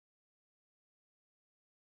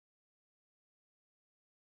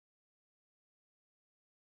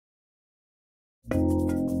You.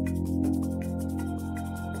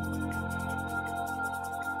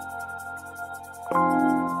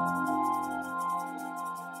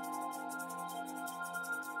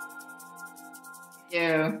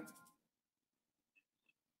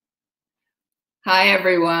 Hi,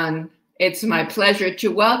 everyone. It's my pleasure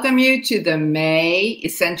to welcome you to the May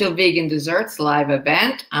Essential Vegan Desserts live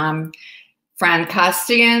event. I'm Fran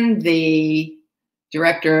Costigan, the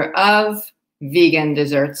director of vegan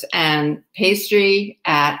desserts and pastry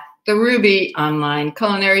at the Rouxbe online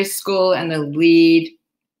culinary school and the lead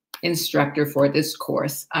instructor for this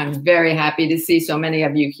course. I'm very happy to see so many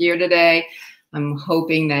of you here today. I'm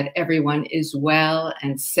hoping that everyone is well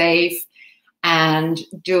and safe and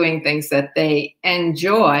doing things that they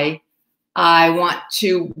enjoy. I want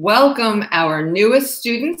to welcome our newest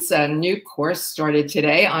students. A new course started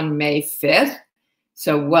today on May 5th.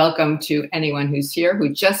 So welcome to anyone who's here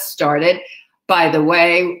who just started. By the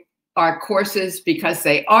way, our courses, because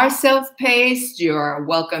they are self-paced, you're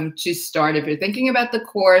welcome to start. If you're thinking about the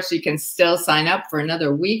course, you can still sign up for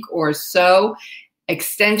another week or so.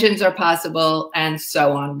 Extensions are possible and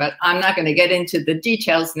so on, but I'm not going to get into the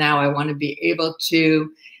details now. I want to be able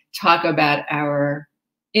to talk about I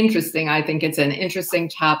think it's an interesting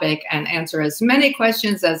topic, and answer as many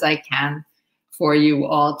questions as I can for you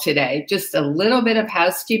all today. Just a little bit of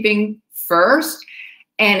housekeeping first.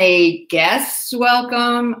 Any guests,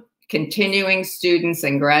 welcome. Continuing students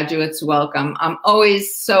and graduates, welcome. I'm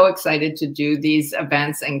always so excited to do these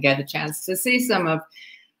events and get a chance to see some of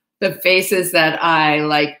the faces that I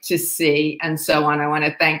like to see and so on. I want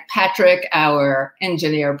to thank Patrick, our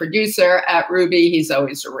engineer producer at Rouxbe. He's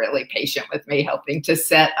always really patient with me, helping to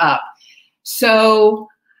set up. So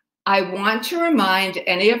I want to remind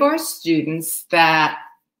any of our students that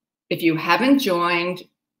if you haven't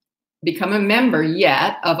become a member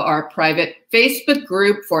yet of our private Facebook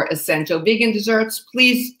group for Essential Vegan Desserts,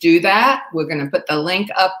 please do that. We're going to put the link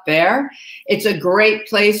up there. It's a great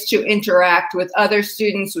place to interact with other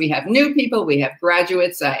students. We have new people, we have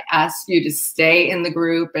graduates. I ask you to stay in the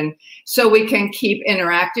group, and so we can keep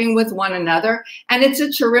interacting with one another. And it's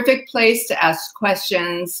a terrific place to ask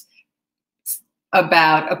questions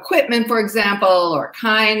about equipment, for example, or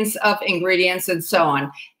kinds of ingredients and so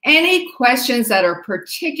on. Any questions that are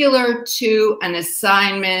particular to an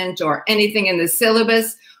assignment or anything in the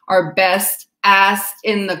syllabus are best asked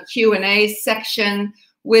in the Q&A section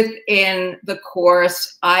within the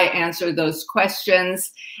course. I answer those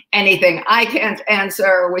questions. Anything I can't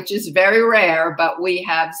answer, which is very rare, but we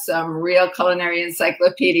have some real culinary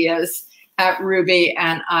encyclopedias at Rouxbe,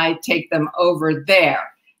 and I take them over there.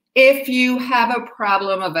 If you have a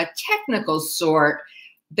problem of a technical sort,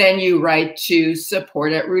 then you write to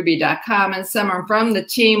support@rouxbe.com, and someone from the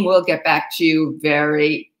team will get back to you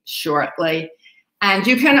very shortly. And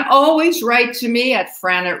you can always write to me at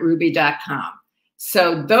fran@rouxbe.com.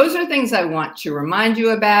 So those are things I want to remind you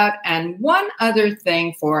about. And one other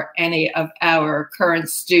thing for any of our current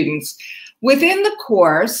students. Within the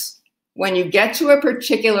course, when you get to a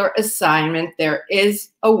particular assignment, there is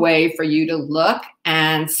a way for you to look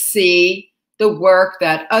and see the work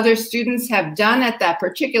that other students have done at that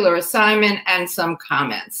particular assignment and some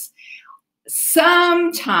comments.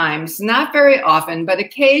 Sometimes, not very often, but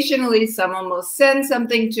occasionally someone will send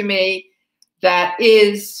something to me that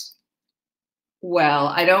is, well,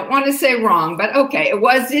 I don't want to say wrong, but okay,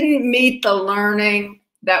 didn't meet the learning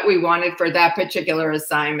that we wanted for that particular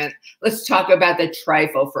assignment. Let's talk about the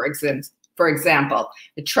trifle, for example.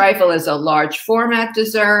 The trifle is a large format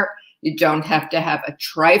dessert. You don't have to have a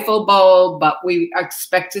trifle bowl, but we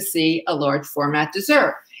expect to see a large format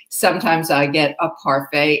dessert. Sometimes I get a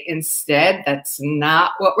parfait instead. That's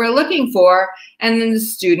not what we're looking for. And then the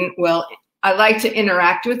student I like to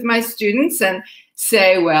interact with my students and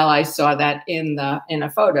say, well, I saw that in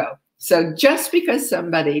a photo. So just because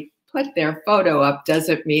somebody put their photo up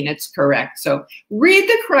doesn't mean it's correct. So read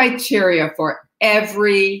the criteria for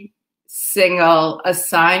every single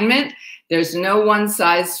assignment. There's no one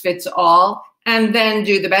size fits all, and then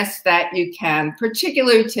do the best that you can,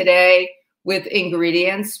 particularly today with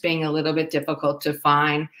ingredients being a little bit difficult to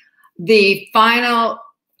find. The final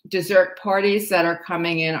dessert parties that are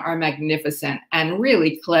coming in are magnificent and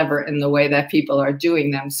really clever in the way that people are doing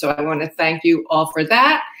them. So I want to thank you all for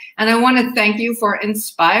that. And I want to thank you for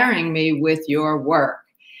inspiring me with your work.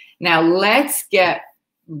 Now let's get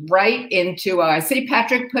right into, I see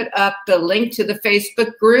Patrick put up the link to the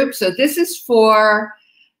Facebook group. So this is for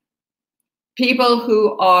people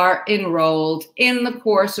who are enrolled in the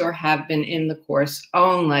course or have been in the course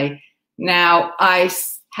only. Now I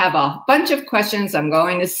have a bunch of questions. I'm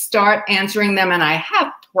going to start answering them, and I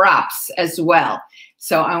have props as well.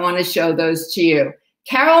 So I want to show those to you.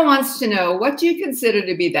 Carol wants to know, what do you consider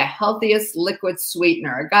to be the healthiest liquid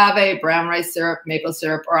sweetener? Agave, brown rice syrup, maple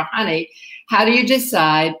syrup, or honey? How do you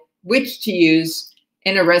decide which to use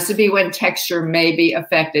in a recipe when texture may be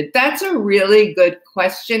affected? That's a really good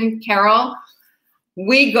question, Carol.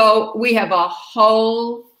 We have a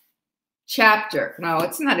whole chapter. No,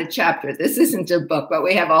 it's not a chapter. This isn't a book, but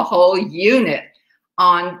we have a whole unit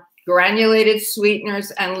on granulated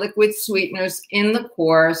sweeteners and liquid sweeteners in the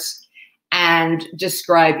course, and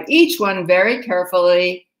describe each one very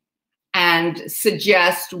carefully and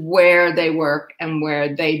suggest where they work and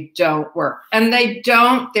where they don't work. And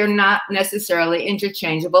they're not necessarily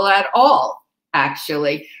interchangeable at all,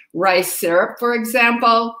 actually. Rice syrup, for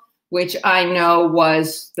example, which I know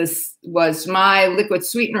was my liquid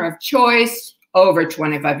sweetener of choice over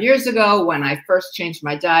 25 years ago when I first changed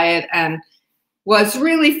my diet and was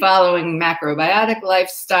really following macrobiotic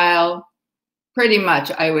lifestyle. Pretty much,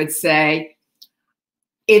 I would say.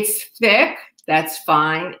 It's thick, that's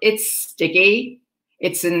fine. It's sticky.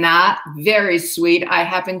 It's not very sweet. I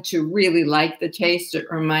happen to really like the taste. It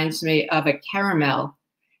reminds me of a caramel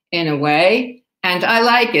in a way, and I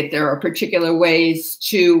like it. There are particular ways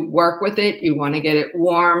to work with it. You want to get it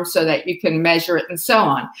warm so that you can measure it and so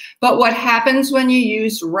on. But what happens when you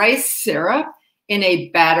use rice syrup in a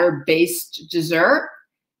batter-based dessert?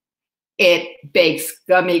 It bakes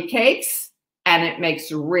gummy cakes, and it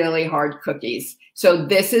makes really hard cookies. So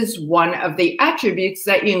this is one of the attributes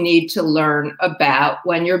that you need to learn about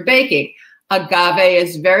when you're baking. Agave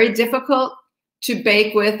is very difficult to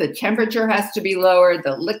bake with. The temperature has to be lower.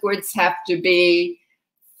 The liquids have to be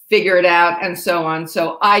figured out and so on.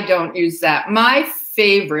 So I don't use that. My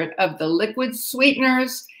favorite of the liquid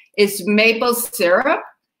sweeteners is maple syrup.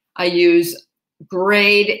 I use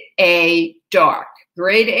grade A dark.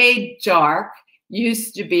 Grade A dark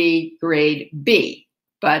used to be grade B,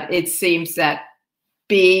 but it seems that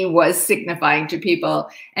B was signifying to people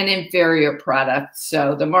an inferior product.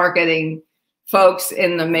 So the marketing folks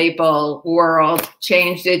in the maple world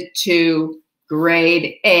changed it to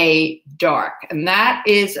grade A dark. And that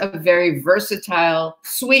is a very versatile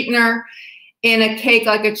sweetener. In a cake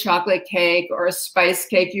like a chocolate cake or a spice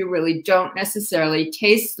cake, you really don't necessarily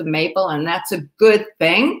taste the maple, and that's a good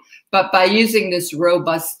thing. But by using this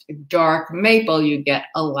robust dark maple, you get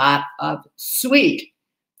a lot of sweet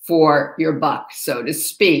for your buck, so to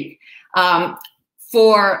speak.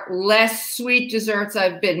 For less sweet desserts,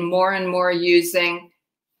 I've been more and more using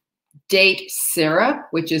date syrup,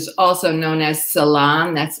 which is also known as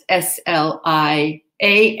Slian. That's S-L-I-A-N.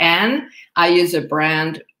 I use a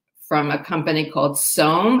brand from a company called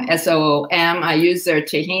Soom, S-O-O-M. I use their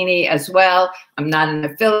tahini as well. I'm not an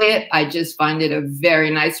affiliate. I just find it a very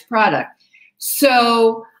nice product.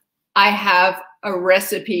 So I have a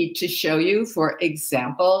recipe to show you, for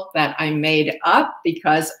example, that I made up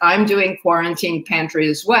because I'm doing quarantine pantry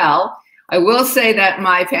as well. I will say that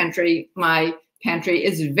my pantry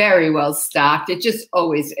is very well stocked. It just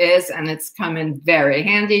always is, and it's come in very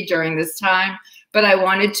handy during this time. But I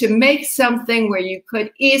wanted to make something where you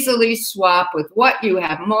could easily swap with what you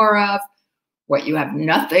have more of, what you have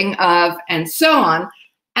nothing of, and so on,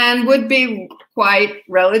 and would be quite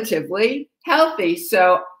relatively healthy.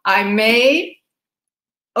 So I made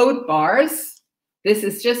oat bars. This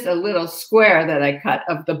is just a little square that I cut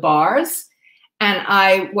of the bars.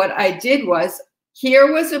 And what I did was,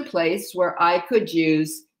 here was a place where I could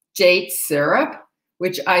use date syrup,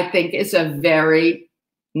 which I think is a very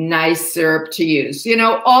nice syrup to use. You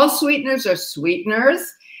know, all sweeteners are sweeteners.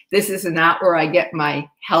 This is not where I get my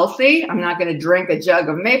healthy. I'm not going to drink a jug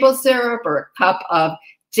of maple syrup or a cup of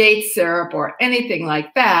date syrup or anything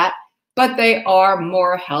like that, but they are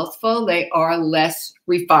more healthful. They are less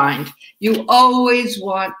refined. You always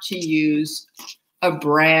want to use a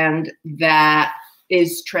brand that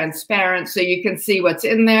is transparent so you can see what's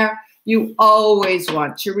in there. You always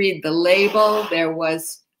want to read the label. There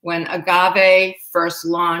was, when agave first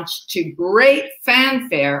launched to great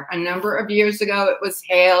fanfare a number of years ago, it was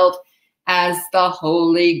hailed as the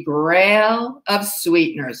holy grail of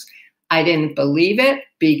sweeteners. I didn't believe it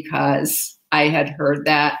because I had heard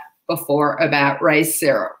that before about rice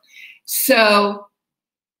syrup. So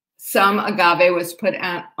some agave was put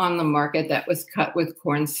out on the market that was cut with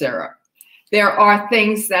corn syrup. There are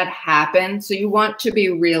things that happen, so you want to be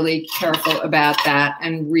really careful about that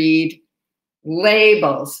and read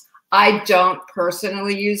labels. I don't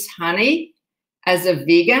personally use honey as a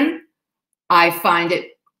vegan. I find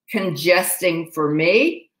it congesting for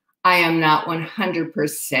me. I am not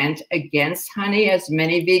 100% against honey, as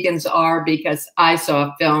many vegans are, because I saw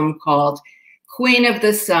a film called Queen of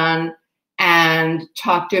the Sun, and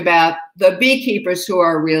talked about the beekeepers who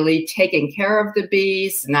are really taking care of the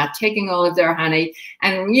bees, not taking all of their honey.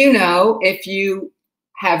 And you know, if you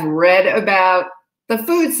have read about the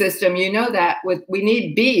food system, you know that we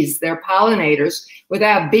need bees. They're pollinators.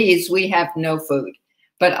 Without bees, we have no food.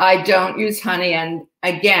 But I don't use honey. And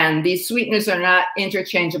again, these sweeteners are not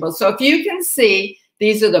interchangeable. So if you can see,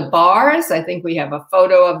 these are the bars. I think we have a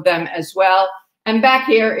photo of them as well. And back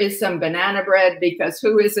here is some banana bread, because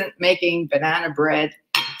who isn't making banana bread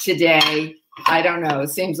today? I don't know. It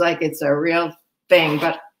seems like it's a real thing,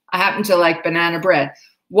 but I happen to like banana bread.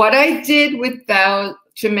 What I did with those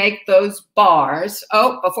to make those bars,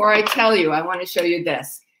 oh, before I tell you, I want to show you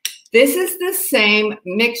this. This is the same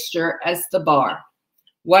mixture as the bar.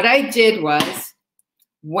 What I did was,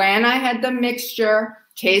 when I had the mixture,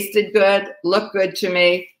 tasted good, looked good to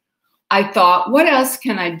me, I thought, what else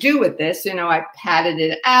can I do with this? You know, I patted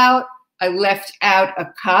it out. I left out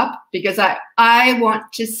a cup because I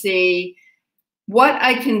want to see what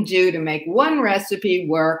I can do to make one recipe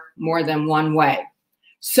work more than one way.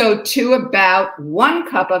 So to about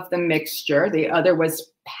 1 cup of the mixture, the other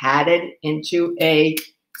was patted into a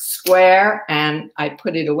square, and I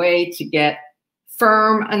put it away to get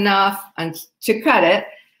firm enough and to cut it.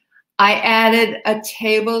 I added a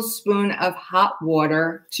tablespoon of hot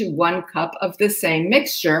water to 1 cup of the same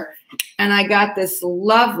mixture, and I got this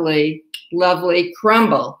lovely, lovely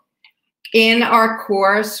crumble. In our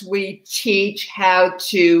course, we teach how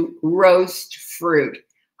to roast fruit.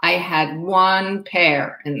 I had 1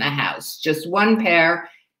 pear in the house, just 1 pear,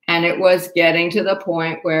 and it was getting to the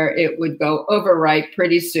point where it would go overripe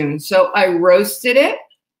pretty soon. So I roasted it,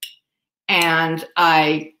 and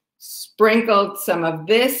I sprinkled some of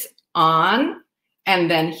this on and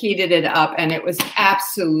then heated it up, and it was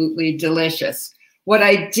absolutely delicious. What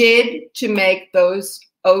I did to make those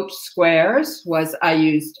oat squares was I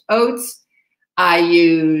used oats.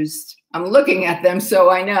 I'm looking at them so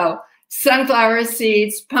I know, sunflower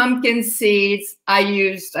seeds, pumpkin seeds.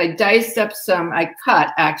 I diced up some, I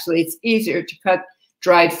cut, actually, it's easier to cut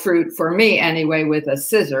dried fruit for me anyway with a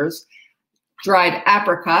scissors. Dried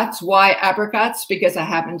apricots. Why apricots? Because I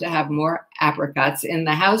happen to have more apricots in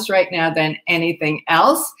the house right now than anything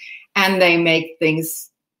else. And they make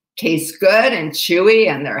things taste good and chewy,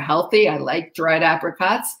 and they're healthy. I like dried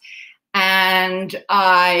apricots. And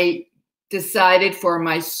I decided for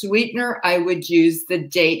my sweetener, I would use the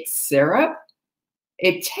date syrup.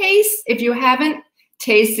 It tastes, if you haven't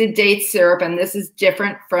tasted date syrup, and this is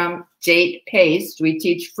different from date paste, we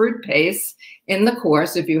teach fruit paste in the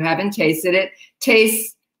course. If you haven't tasted it,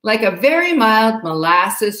 tastes like a very mild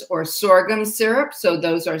molasses or sorghum syrup. So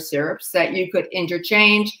those are syrups that you could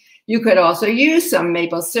interchange. You could also use some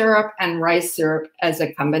maple syrup and rice syrup as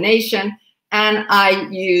a combination. And I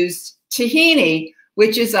used tahini,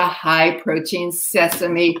 which is a high protein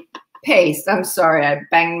sesame paste. I'm sorry, I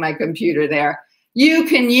banged my computer there. You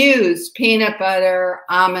can use peanut butter,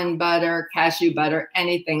 almond butter, cashew butter,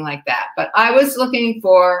 anything like that. But I was looking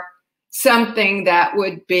for something that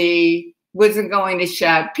wasn't going to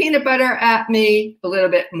shout peanut butter at me, a little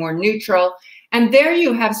bit more neutral. And there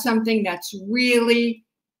you have something that's really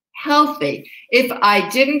healthy. If I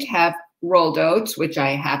didn't have rolled oats, which I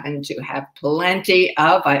happen to have plenty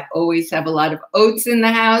of, I always have a lot of oats in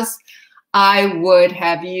the house, I would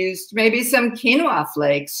have used maybe some quinoa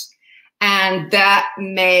flakes. And that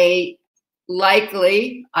may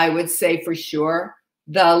likely, I would say for sure,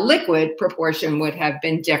 the liquid proportion would have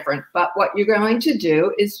been different. But what you're going to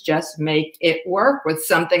do is just make it work with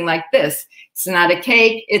something like this. It's not a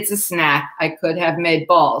cake, it's a snack. I could have made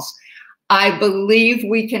balls. I believe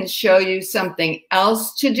we can show you something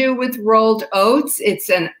else to do with rolled oats. It's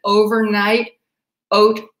an overnight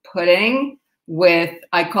oat pudding with,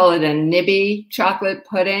 I call it a nibby chocolate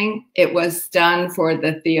pudding. It was done for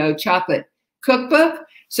the Theo Chocolate Cookbook.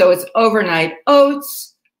 So it's overnight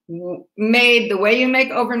oats. Made the way you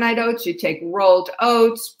make overnight oats, you take rolled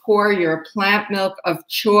oats, pour your plant milk of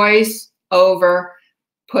choice over,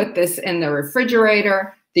 put this in the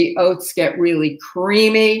refrigerator. The oats get really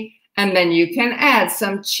creamy, and then you can add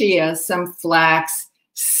some chia, some flax.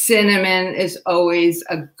 Cinnamon is always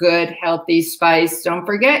a good, healthy spice. Don't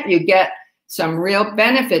forget, you get some real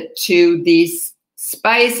benefit to these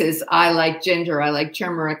spices. I like ginger, I like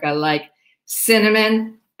turmeric, I like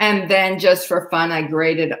cinnamon. And then just for fun, I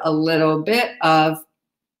grated a little bit of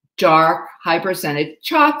dark, high percentage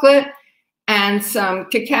chocolate and some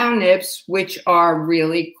cacao nibs, which are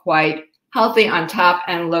really quite healthy on top,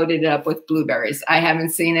 and loaded it up with blueberries. I haven't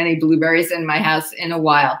seen any blueberries in my house in a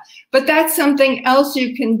while, but that's something else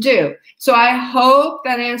you can do. So I hope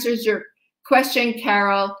that answers your question,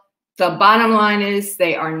 Carol. the bottom line is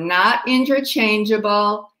they are not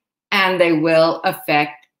interchangeable and they will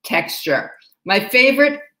affect texture. My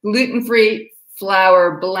favorite gluten-free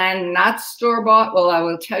flour blend, not store-bought. Well, I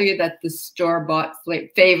will tell you that the store-bought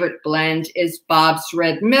favorite blend is Bob's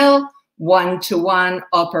Red Mill, 1-to-1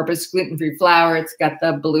 all-purpose gluten-free flour. It's got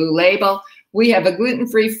the blue label. We have a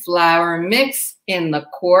gluten-free flour mix in the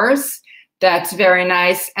course. That's very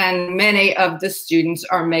nice, and many of the students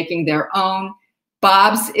are making their own.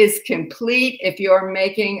 Bob's is complete. If you're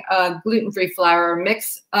making a gluten-free flour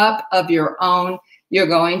mix up of your own, you're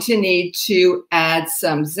going to need to add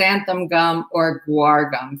some xanthan gum or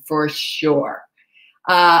guar gum for sure.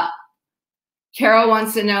 Carol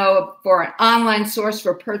wants to know, for an online source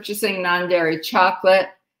for purchasing non-dairy chocolate,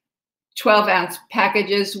 12-ounce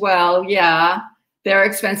packages. Well, yeah, they're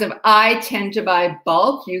expensive. I tend to buy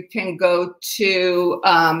bulk. You can go to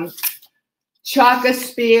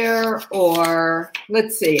Rouxbe, or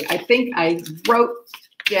let's see, I think I wrote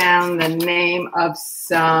down the name of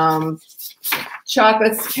some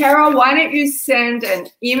chocolates. Carol, why don't you send an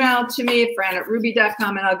email to me,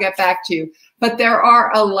 fran@rouxbe.com, and I'll get back to you. But there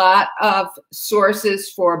are a lot of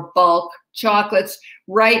sources for bulk chocolates.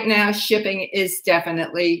 Right now, shipping is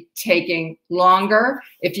definitely taking longer.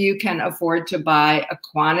 If you can afford to buy a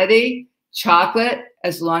quantity, chocolate,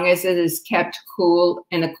 as long as it is kept cool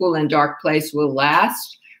in a cool and dark place, will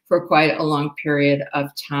last for quite a long period of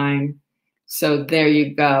time. So there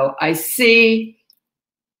you go. I see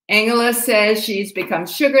Angela says she's become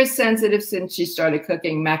sugar sensitive since she started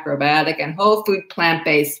cooking macrobiotic and whole food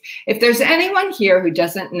plant-based. If there's anyone here who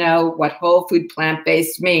doesn't know what whole food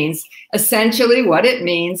plant-based means, essentially what it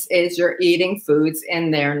means is you're eating foods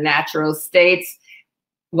in their natural states,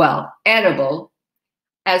 well, edible,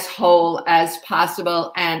 as whole as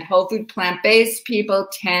possible. And whole food plant-based people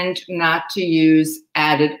tend not to use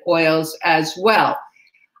added oils as well.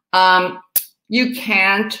 You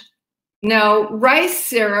can't. No, rice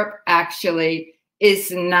syrup actually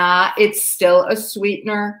is not, it's still a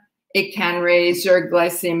sweetener. It can raise your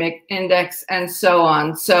glycemic index and so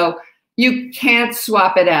on. So you can't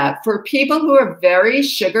swap it out. For people who are very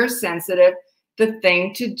sugar sensitive, the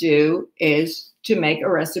thing to do is to make a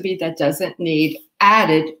recipe that doesn't need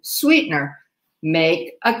added sweetener.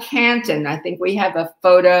 Make a Canton. I think we have a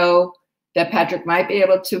photo that Patrick might be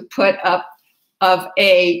able to put up of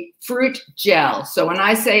a fruit gel. So when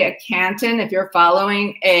I say a Canton, if you're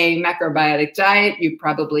following a macrobiotic diet, you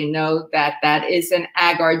probably know that that is an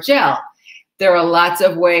agar gel. There are lots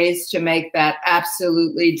of ways to make that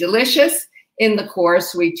absolutely delicious. In the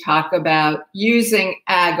course, we talk about using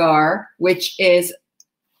agar, which is,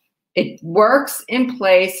 it works in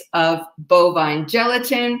place of bovine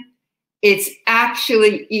gelatin. It's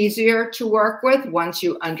actually easier to work with once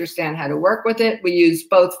you understand how to work with it. We use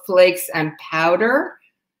both flakes and powder.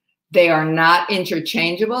 They are not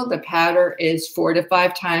interchangeable. The powder is 4 to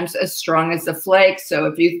 5 times as strong as the flakes. So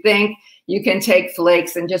if you think you can take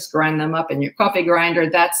flakes and just grind them up in your coffee grinder,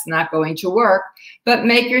 that's not going to work. But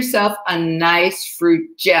make yourself a nice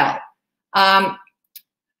fruit gel. Now,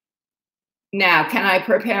 can I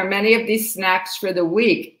prepare many of these snacks for the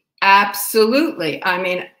week? Absolutely. I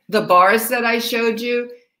mean, the bars that I showed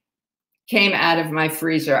you came out of my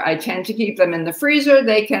freezer. I tend to keep them in the freezer.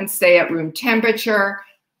 They can stay at room temperature.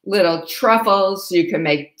 Little truffles, you can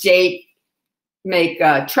make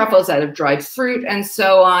truffles out of dried fruit and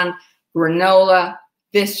so on. Granola,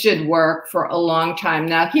 this should work for a long time.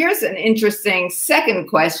 Now, here's an interesting second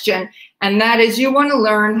question, and that is you want to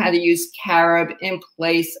learn how to use carob in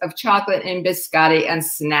place of chocolate in biscotti and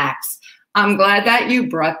snacks. I'm glad that you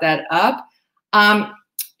brought that up.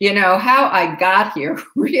 You know, how I got here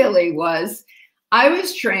really was I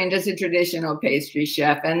was trained as a traditional pastry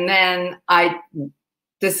chef, and then I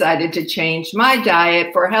decided to change my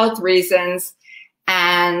diet for health reasons.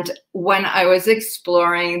 And when I was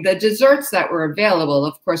exploring the desserts that were available,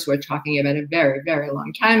 of course, we're talking about a very, very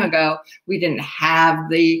long time ago, we didn't have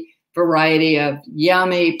the variety of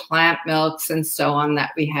yummy plant milks and so on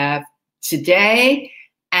that we have today.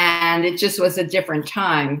 And it just was a different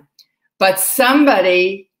time. But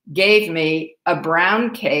somebody gave me a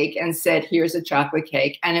brown cake and said, here's a chocolate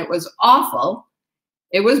cake. And it was awful.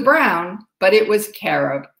 It was brown, but it was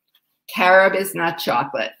carob. Carob is not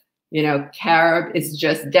chocolate. You know, carob is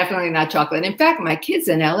just definitely not chocolate. In fact, my kids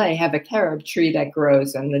in LA have a carob tree that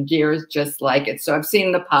grows and the deers just like it. So I've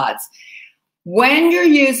seen the pods. When you're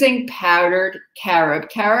using powdered carob,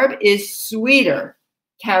 carob is sweeter.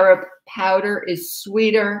 Carob powder is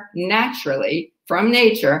sweeter naturally from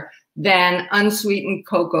nature than unsweetened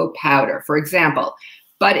cocoa powder, for example.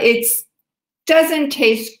 But it doesn't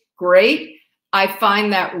taste great. I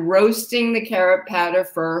find that roasting the carob powder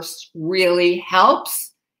first really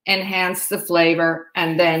helps enhance the flavor,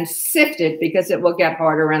 and then sift it because it will get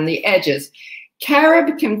harder around the edges.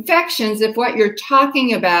 Carob confections, if what you're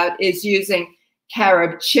talking about is using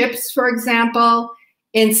carob chips, for example,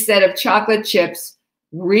 instead of chocolate chips,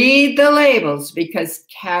 read the labels, because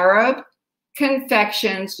carob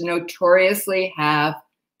confections notoriously have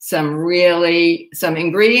some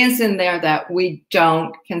ingredients in there that we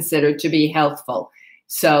don't consider to be healthful.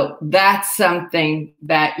 So that's something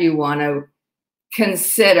that you want to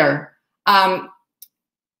consider.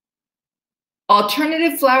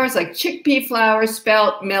 Alternative flours like chickpea flour,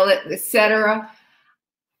 spelt, millet, etc.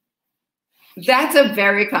 That's a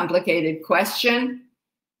very complicated question.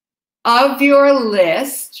 Of your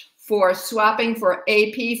list for swapping for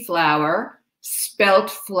AP flour, spelt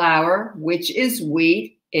flour, which is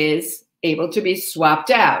wheat, is able to be swapped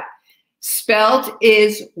out. Spelt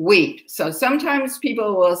is wheat. So sometimes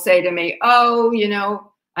people will say to me, oh,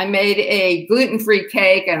 I made a gluten-free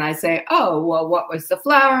cake, and I say, oh, well, what was the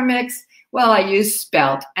flour mix? Well, I used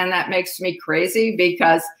spelt, and that makes me crazy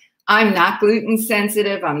because I'm not gluten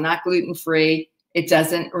sensitive. I'm not gluten-free. It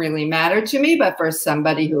doesn't really matter to me, but for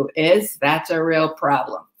somebody who is, that's a real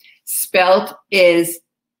problem. Spelt is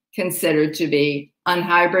considered to be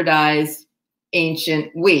unhybridized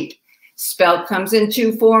ancient wheat. Spelt comes in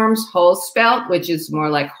two forms: whole spelt, which is more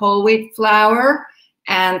like whole wheat flour,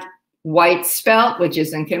 and white spelt, which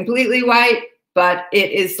isn't completely white, but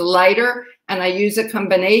it is lighter. And I use a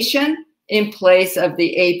combination in place of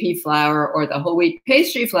the AP flour or the whole wheat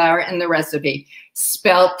pastry flour in the recipe.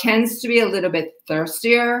 Spelt tends to be a little bit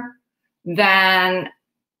thirstier than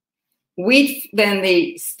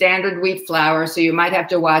the standard wheat flour, so you might have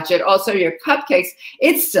to watch it. Also, your cupcakes,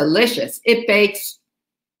 it's delicious. It bakes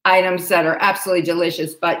items that are absolutely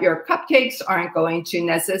delicious, but your cupcakes aren't going to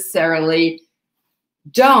necessarily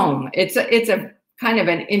dome. It's a kind of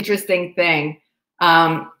an interesting thing.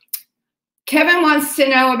 Kevin wants to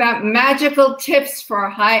know about magical tips for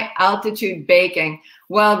high altitude baking.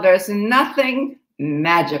 Well, there's nothing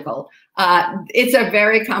magical. It's a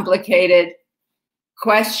very complicated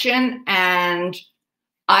question, and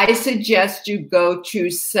I suggest you go to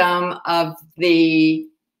some of the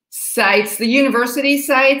sites. The university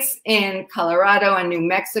sites in Colorado and New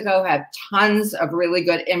Mexico have tons of really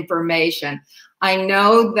good information. I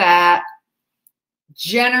know that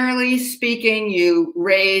generally speaking, you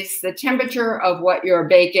raise the temperature of what you're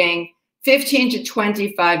baking 15 to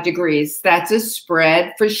 25 degrees. That's a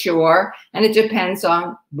spread for sure, and it depends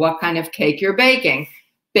on what kind of cake you're baking.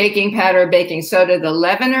 Baking powder, baking soda, the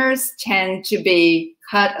leaveners tend to be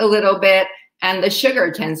cut a little bit, and the sugar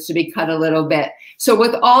tends to be cut a little bit. So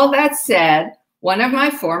with all that said, one of my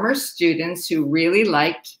former students who really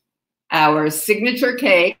liked our signature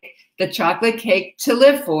cake, the chocolate cake to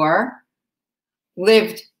live for,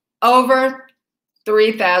 lived over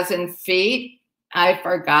 3,000 feet. I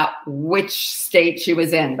forgot which state she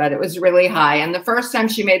was in, but it was really high. And the first time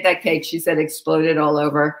she made that cake, she said exploded all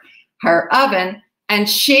over her oven. And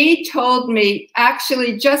she told me,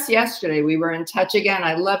 actually just yesterday, we were in touch again.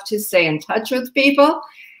 I love to stay in touch with people.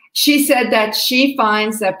 She said that she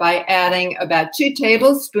finds that by adding about 2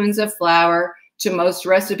 tablespoons of flour to most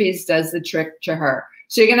recipes does the trick to her.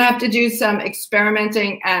 So you're gonna have to do some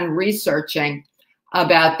experimenting and researching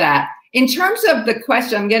about that. In terms of the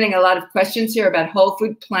question, I'm getting a lot of questions here about whole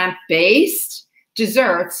food plant-based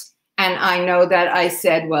desserts. And I know that I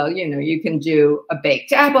said, well, you can do a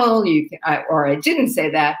baked apple, or I didn't say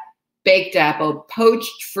that, baked apple,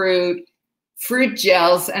 poached fruit, fruit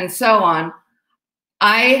gels, and so on.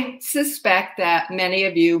 I suspect that many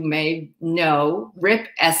of you may know Rip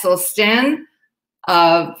Esselstyn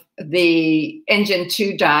of the Engine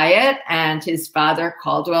 2 diet and his father,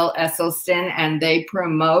 Caldwell Esselstyn, and they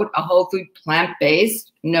promote a whole food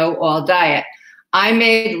plant-based, no oil diet. I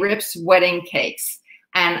made Rip's wedding cakes,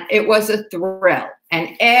 and it was a thrill.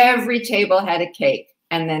 And every table had a cake.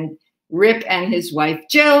 And then Rip and his wife,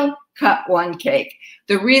 Jill, cut one cake.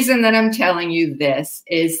 The reason that I'm telling you this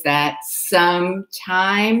is that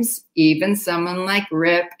sometimes even someone like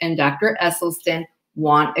Rip and Dr. Esselstyn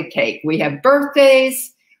want a cake. We have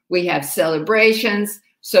birthdays, we have celebrations,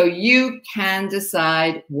 so you can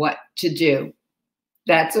decide what to do.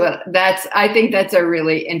 I think that's a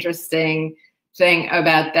really interesting thing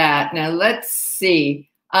about that. Now let's see.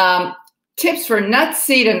 Tips for nut,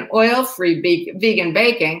 seed, and oil-free vegan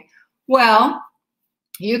baking. Well,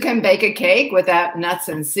 you can bake a cake without nuts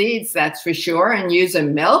and seeds, that's for sure, and use a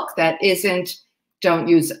milk that don't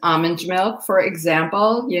use almond milk, for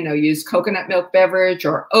example. Use coconut milk beverage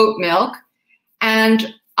or oat milk.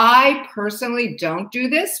 And I personally don't do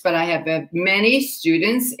this, but I have many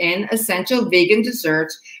students in Essential Vegan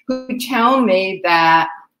Desserts who tell me that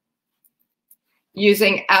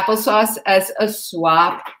using applesauce as a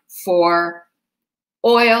swap for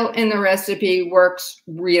oil in the recipe works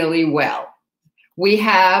really well. We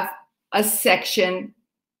have a section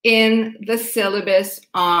in the syllabus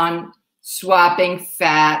on swapping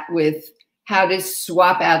fat with how to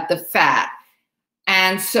swap out the fat.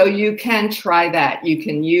 And so you can try that. You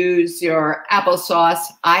can use your applesauce.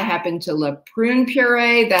 I happen to love prune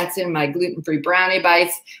puree. That's in my gluten-free brownie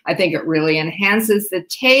bites. I think it really enhances the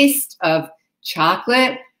taste of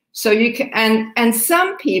chocolate. So you can, and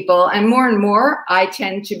some people, and more, I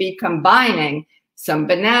tend to be combining some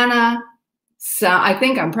banana. So I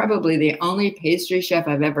think I'm probably the only pastry chef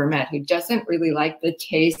I've ever met who doesn't really like the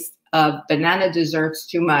taste of banana desserts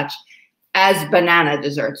too much as banana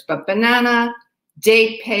desserts, but banana,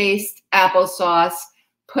 date paste, applesauce,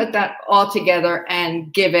 put that all together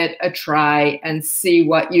and give it a try and see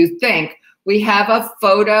what you think. We have a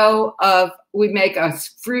photo of, we make a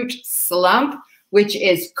fruit slump, which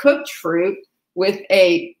is cooked fruit with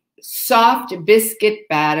a soft biscuit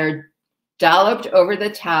batter dolloped over the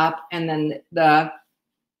top, and then the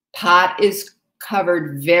pot is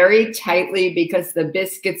covered very tightly because the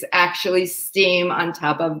biscuits actually steam on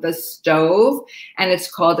top of the stove. And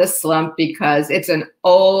it's called a slump because it's an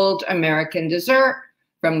old American dessert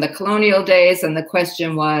from the colonial days. And the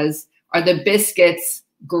question was, are the biscuits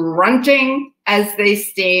grunting as they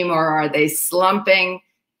steam, or are they slumping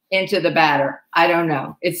into the batter? I don't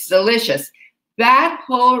know. It's delicious. That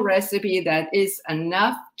whole recipe that is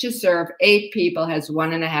enough to serve 8 people has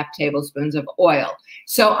 1.5 tablespoons of oil.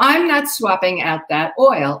 So I'm not swapping out that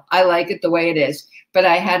oil. I like it the way it is. But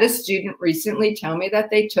I had a student recently tell me that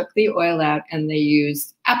they took the oil out and they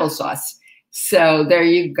used applesauce. So there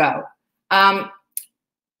you go.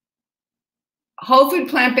 Whole food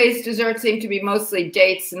plant-based desserts seem to be mostly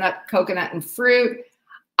dates, nut, coconut, and fruit.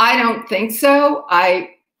 I don't think so.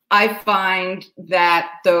 I find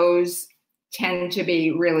that those tend to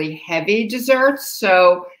be really heavy desserts.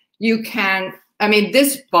 So you can, I mean,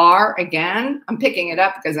 this bar, again, I'm picking it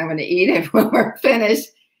up because I'm going to eat it when we're finished.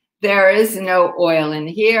 There is no oil in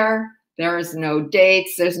here. There is no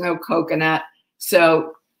dates. There's no coconut.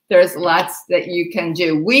 So there's lots that you can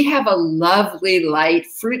do. We have a lovely light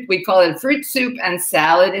fruit. We call it fruit soup and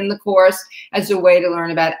salad in the course as a way to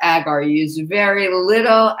learn about agar. You use very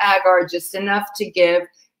little agar, just enough to give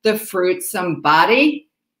the fruit some body,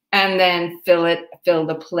 and then fill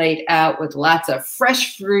the plate out with lots of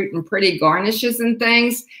fresh fruit and pretty garnishes and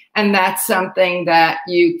things. And that's something that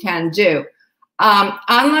you can do.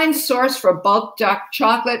 Online source for bulk dark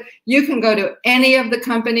chocolate. You can go to any of the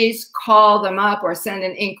companies, call them up, or send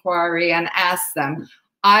an inquiry and ask them.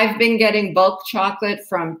 I've been getting bulk chocolate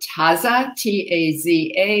from Taza,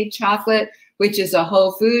 T-A-Z-A chocolate, which is a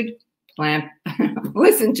whole food plant.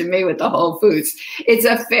 Listen to me with the Whole Foods. It's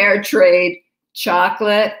a fair trade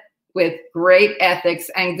chocolate with great ethics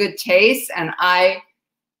and good taste. And I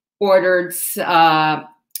ordered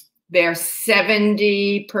their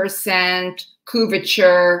 70%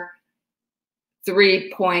 couverture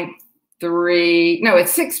 3.3, no,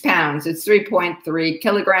 it's 6 pounds. It's 3.3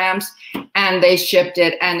 kilograms. And they shipped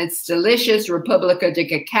it, and it's delicious. Repubblica de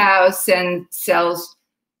Cacao sells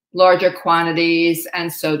larger quantities,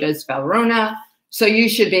 and so does Valrhona. So you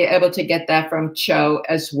should be able to get that from Cho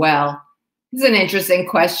as well. This is an interesting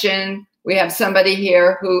question. We have somebody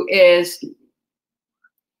here who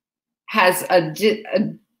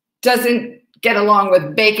doesn't get along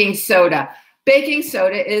with baking soda. Baking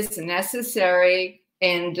soda is necessary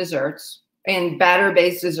in desserts, in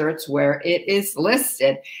batter-based desserts where it is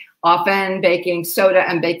listed. Often baking soda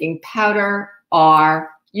and baking powder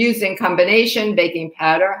are used in combination. Baking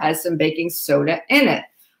powder has some baking soda in it.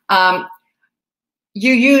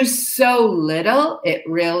 You use so little, it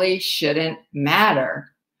really shouldn't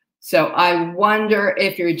matter. So I wonder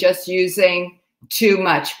if you're just using too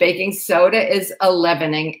much. Baking soda is a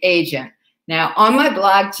leavening agent. Now, on my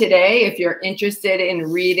blog today, if you're interested in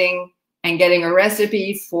reading and getting a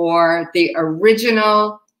recipe for the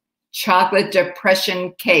original chocolate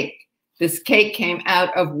depression cake, this cake came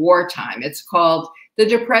out of wartime. It's called the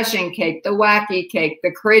depression cake, the wacky cake,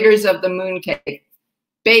 the craters of the moon cake,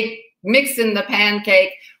 baked, mixed in the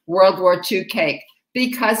pancake, World War II cake,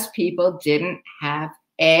 because people didn't have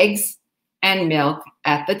eggs and milk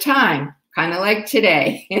at the time, kind of like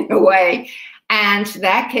today in a way. And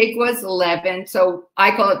that cake was leavened. So I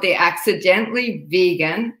call it the accidentally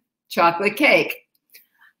vegan chocolate cake.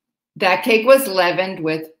 That cake was leavened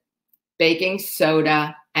with baking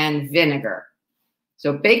soda and vinegar.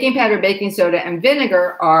 So baking powder, baking soda, and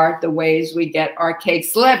vinegar are the ways we get our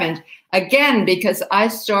cakes leavened. Again, because I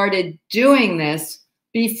started doing this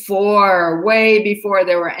way before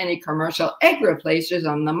there were any commercial egg replacers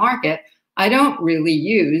on the market. I don't really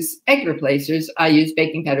use egg replacers. I use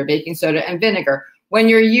baking powder, baking soda, and vinegar. When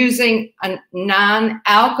you're using a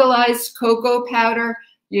non-alkalized cocoa powder,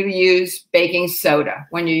 you use baking soda.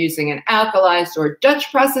 When you're using an alkalized or Dutch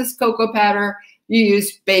processed cocoa powder, you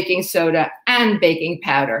use baking soda and baking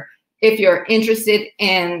powder. If you're interested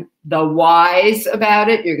in the whys about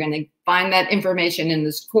it, you're going to find that information in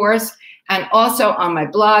this course. And also on my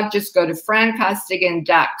blog, just go to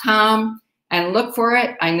francostigan.com and look for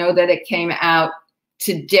it. I know that it came out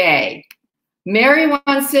today. Mary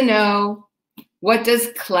wants to know, what does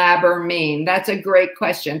clabber mean? That's a great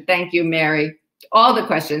question. Thank you, Mary. All the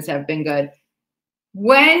questions have been good.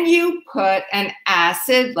 When you put an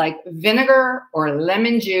acid like vinegar or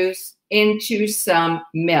lemon juice into some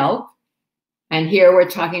milk, and here we're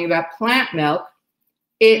talking about plant milk,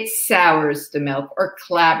 it sours the milk or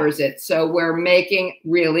clabbers it. So we're making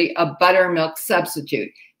really a buttermilk substitute.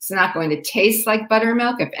 It's not going to taste like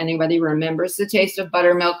buttermilk, if anybody remembers the taste of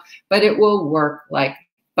buttermilk, but it will work like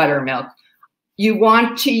buttermilk. You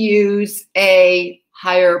want to use a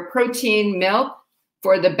higher protein milk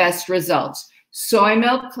for the best results. Soy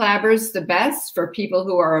milk clabbers the best for people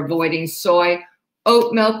who are avoiding soy.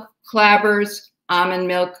 Oat milk clabbers, almond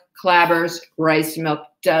milk clabbers, rice milk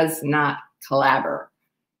does not clabber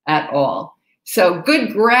at all. So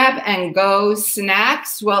good grab and go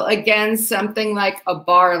snacks. Well, again, something like a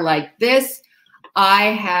bar like this. I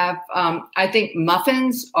have, I think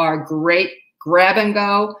muffins are great grab and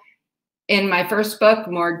go. In my first book,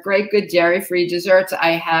 More Great Good Dairy-Free Desserts,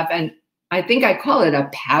 I have I think I call it a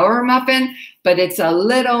power muffin, but it's a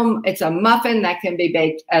muffin that can be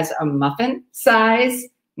baked as a muffin size.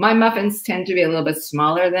 My muffins tend to be a little bit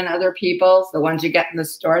smaller than other people's, the ones you get in the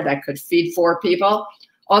store that could feed 4 people.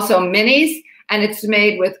 Also minis, and it's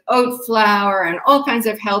made with oat flour and all kinds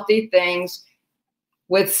of healthy things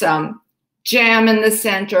with some jam in the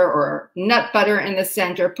center or nut butter in the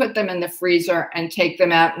center. Put them in the freezer and take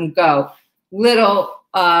them out and go.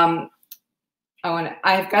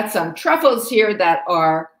 I've got some truffles here that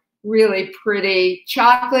are really pretty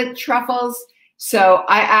chocolate truffles. So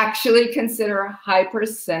I actually consider high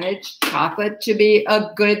percentage chocolate to be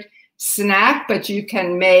a good snack, but you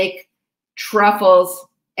can make truffles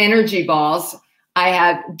energy balls.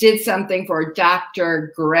 I did something for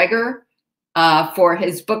Dr. Greger for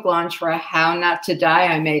his book launch for How Not to Die.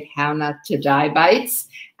 I made How Not to Die bites,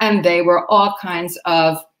 and they were all kinds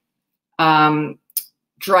of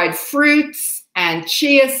dried fruits and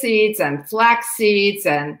chia seeds and flax seeds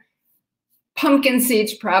and pumpkin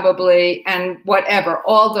seeds probably, and whatever.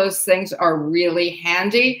 All those things are really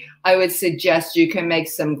handy. I would suggest you can make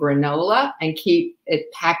some granola and keep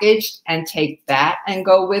it packaged and take that and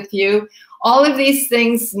go with you. All of these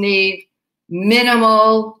things need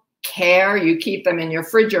minimal care. You keep them in your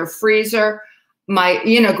fridge or freezer.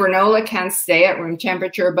 Granola can stay at room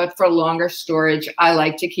temperature, but for longer storage, I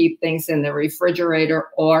like to keep things in the refrigerator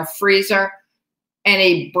or freezer.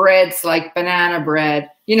 Any breads like banana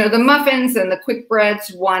bread, the muffins and the quick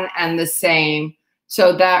breads, one and the same.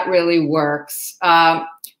 So that really works.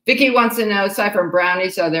 Vicki wants to know, aside from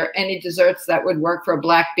brownies, are there any desserts that would work for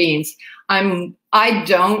black beans? I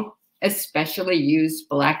don't especially use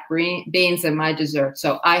black beans in my dessert,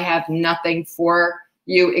 so I have nothing for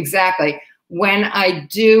you exactly. When I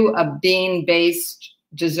do a bean-based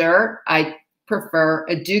dessert, I prefer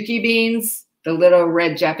aduki beans, the little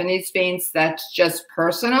red Japanese beans. That's just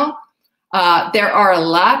personal. There are a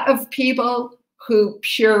lot of people who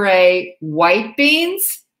puree white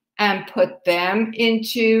beans and put them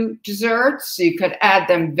into desserts. So you could add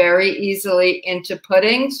them very easily into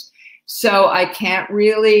puddings. So I can't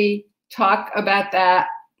really talk about that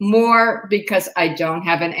more because I don't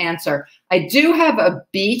have an answer. I do have a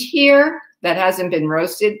beet here that hasn't been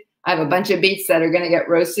roasted. I have a bunch of beets that are going to get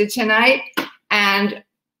roasted tonight. And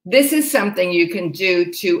this is something you can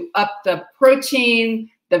do to up the protein,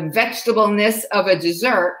 the vegetableness of a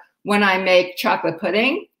dessert. When I make chocolate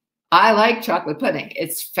pudding, I like chocolate pudding.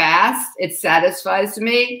 It's fast. It satisfies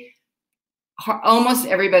me. Almost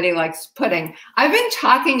everybody likes pudding. I've been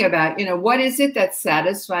talking about, what is it that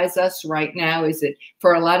satisfies us right now? Is it,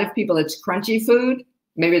 for a lot of people, it's crunchy food.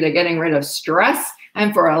 Maybe they're getting rid of stress.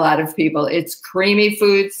 And for a lot of people, it's creamy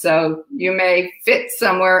food. So you may fit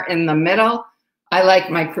somewhere in the middle. I like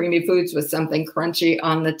my creamy foods with something crunchy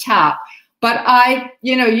on the top. But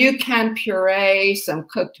you can puree some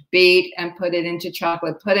cooked beet and put it into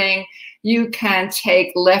chocolate pudding. You can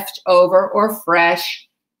take leftover or fresh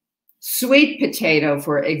sweet potato,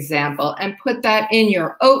 for example, and put that in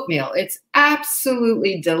your oatmeal. It's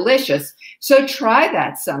absolutely delicious. So try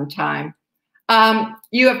that sometime.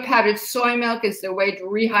 You have powdered soy milk is the way to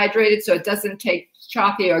rehydrate it so it doesn't take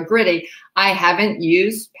chalky or gritty. I haven't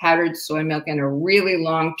used powdered soy milk in a really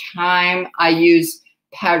long time. I use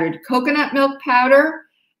powdered coconut milk powder,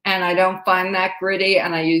 and I don't find that gritty.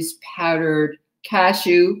 And I use powdered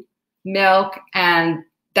cashew milk, and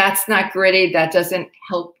that's not gritty. That doesn't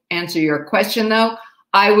help answer your question, though.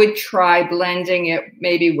 I would try blending it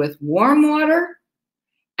maybe with warm water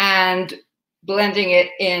and blending it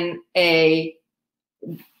in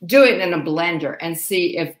do it in a blender and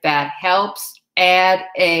see if that helps. Add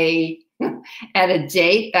a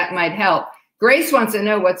date, that might help. Grace wants to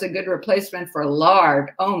know what's a good replacement for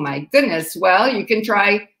lard. Oh my goodness. Well, you can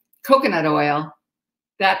try coconut oil.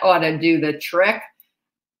 That ought to do the trick.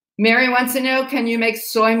 Mary wants to know, can you make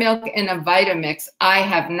soy milk in a Vitamix? I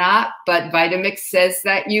have not, but Vitamix says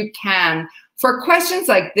that you can. For questions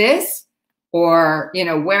like this, or,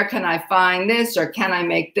 where can I find this, or can I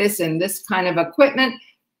make this in this kind of equipment?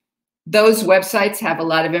 Those websites have a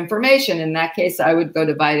lot of information. In that case, I would go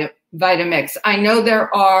to Vitamix. I know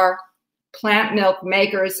there are plant milk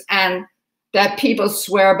makers and that people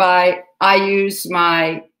swear by.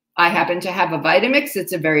 I happen to have a Vitamix.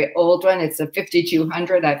 It's a very old one. It's a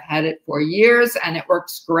 5200. I've had it for years and it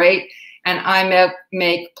works great. And I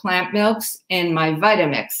make plant milks in my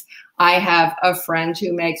Vitamix. I have a friend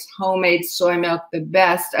who makes homemade soy milk, the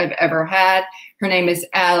best I've ever had. Her name is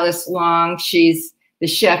Alice Long. She's the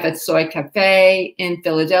chef at Soy Cafe in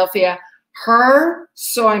Philadelphia. Her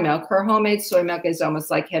soy milk, her homemade soy milk, is almost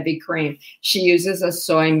like heavy cream. She uses a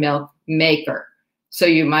soy milk maker. So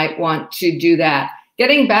you might want to do that.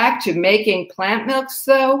 Getting back to making plant milks,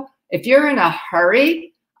 though, if you're in a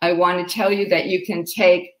hurry, I want to tell you that you can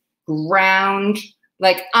take ground,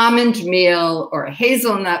 like almond meal or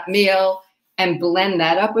hazelnut meal, and blend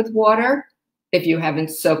that up with water. If you haven't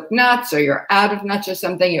soaked nuts or you're out of nuts or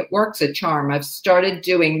something, it works a charm. I've started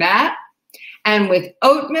doing that. And with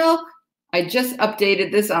oat milk, I just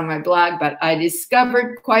updated this on my blog, but I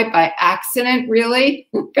discovered quite by accident, really,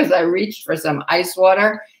 because I reached for some ice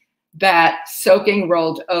water, that soaking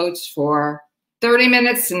rolled oats for 30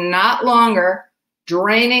 minutes, not longer,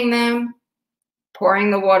 draining them, pouring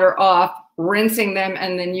the water off, rinsing them,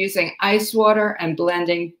 and then using ice water and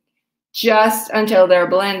blending just until they're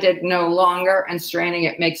blended no longer, and straining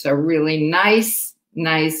it makes a really nice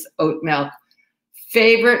oat milk.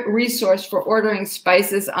 Favorite resource for ordering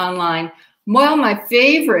spices online? Well, my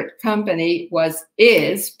favorite company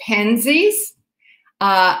is Penzeys.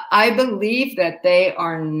 I believe that they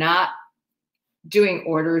are not doing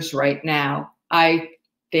orders right now. I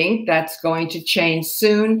think that's going to change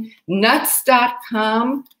soon.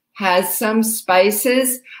 Nuts.com has some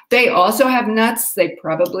spices. They also have nuts. They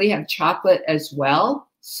probably have chocolate as well.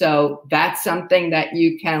 So that's something that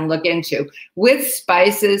you can look into. With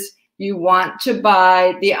spices, you want to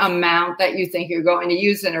buy the amount that you think you're going to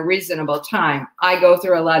use in a reasonable time. I go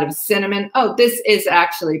through a lot of cinnamon. Oh, this is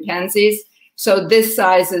actually Penzeys. So this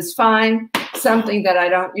size is fine. Something that I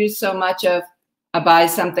don't use so much of, I buy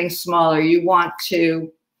something smaller. You want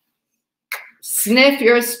to sniff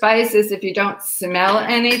your spices. If you don't smell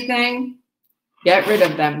anything, get rid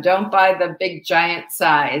of them. Don't buy the big giant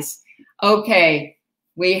size. Okay,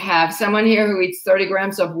 we have someone here who eats 30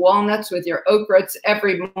 grams of walnuts with your oat groats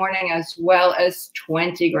every morning, as well as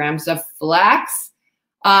 20 grams of flax.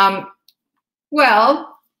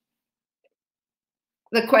 Well,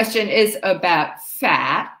 the question is about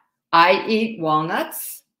fat. I eat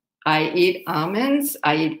walnuts, I eat almonds,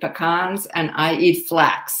 I eat pecans, and I eat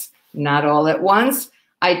flax. Not all at once.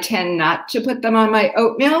 I tend not to put them on my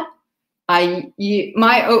oatmeal.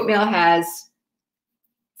 My oatmeal has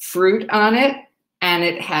fruit on it, and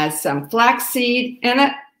it has some flaxseed in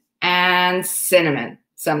it and cinnamon,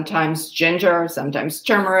 sometimes ginger, sometimes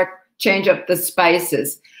turmeric. Change up the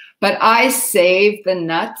spices. But I save the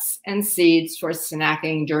nuts and seeds for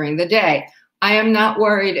snacking during the day. I am not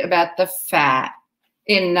worried about the fat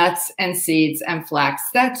in nuts and seeds and flax.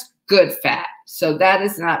 That's good fat. So that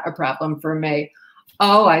is not a problem for me.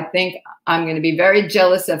 Oh, I think I'm going to be very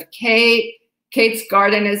jealous of Kate. Kate's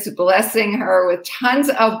garden is blessing her with tons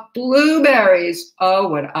of blueberries. Oh,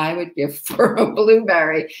 what I would give for a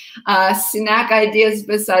blueberry. Snack ideas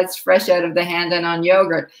besides fresh out of the hand and on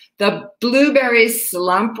yogurt. The blueberry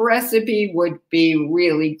slump recipe would be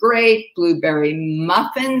really great. Blueberry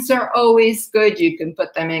muffins are always good. You can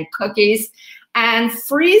put them in cookies and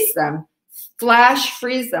freeze them. Flash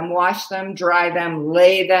freeze them, wash them, dry them,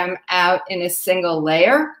 lay them out in a single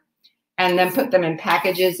layer. and then put them in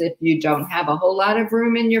packages. If you don't have a whole lot of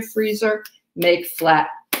room in your freezer, make flat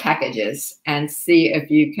packages and see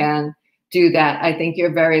if you can do that. I think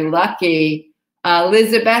you're very lucky.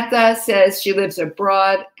 Elizabetha says she lives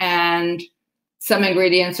abroad and some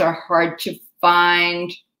ingredients are hard to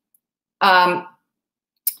find. Talk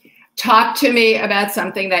to me about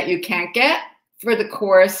something that you can't get for the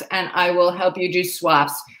course, and I will help you do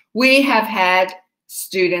swaps. We have had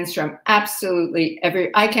students from absolutely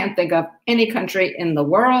I can't think of any country in the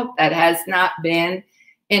world that has not been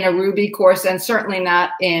in a Rouxbe course, and certainly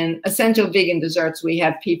not in Essential Vegan Desserts. We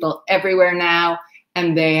have people everywhere now,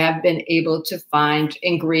 and they have been able to find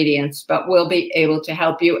ingredients, but we'll be able to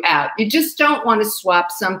help you out. You just don't want to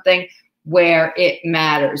swap something where it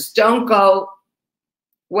matters. Don't go,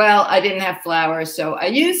 well, I didn't have flour, so I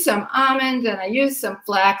used some almond and I used some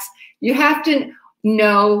flax. You have to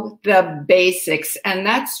know the basics, and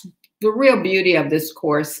that's the real beauty of this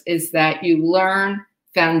course, is that you learn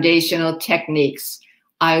foundational techniques.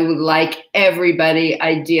 I would like everybody,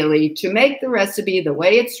 ideally, to make the recipe the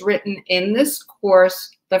way it's written in this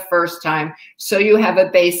course the first time, so you have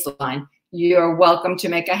a baseline. You're welcome to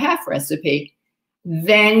make a half recipe.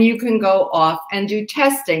 Then you can go off and do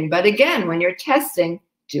testing. But again, when you're testing,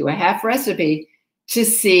 do a half recipe to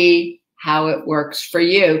see how it works for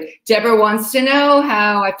you. Deborah wants to know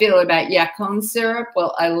how I feel about yacon syrup.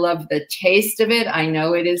 Well, I love the taste of it. I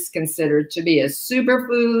know it is considered to be a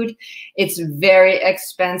superfood. It's very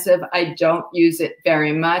expensive. I don't use it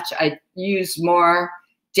very much. I use more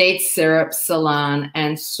date syrup, Ceylon,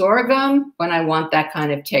 and sorghum when I want that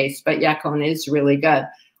kind of taste. But yacon is really good.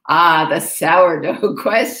 Ah, the sourdough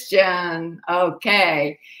question.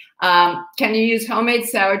 Okay. Can you use homemade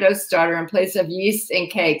sourdough starter in place of yeast in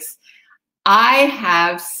cakes? I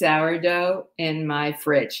have sourdough in my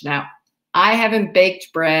fridge. Now, I haven't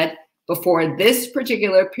baked bread before this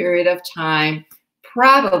particular period of time,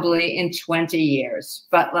 probably in 20 years.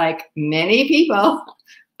 But like many people,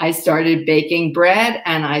 I started baking bread,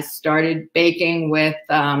 and I started baking with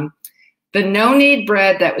the no-knead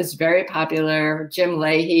bread that was very popular, Jim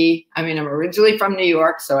Leahy. I mean, I'm originally from New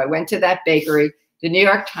York, so I went to that bakery, the New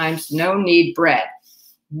York Times no-knead bread.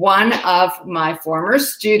 One of my former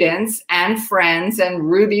students and friends and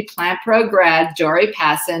Rouxbe Plant Pro grad, Dory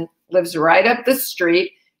Passon, lives right up the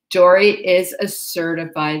street. Dory is a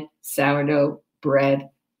certified sourdough bread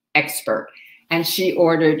expert, and she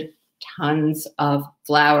ordered tons of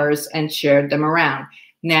flours and shared them around.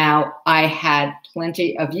 Now, I had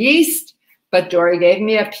plenty of yeast, but Dory gave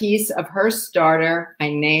me a piece of her starter. I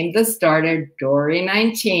named the starter Dory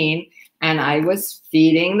 19, and I was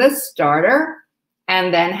feeding the starter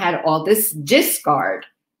and then had all this discard.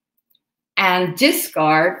 And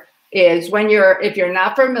discard is when if you're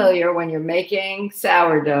not familiar, when you're making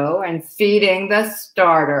sourdough and feeding the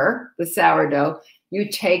starter, the sourdough, you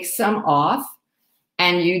take some off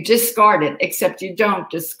and you discard it, except you don't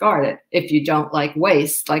discard it if you don't like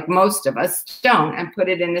waste, like most of us don't, and put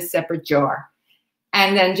it in a separate jar.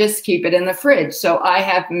 And then just keep it in the fridge. So I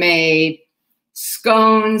have made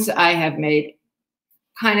scones. I have made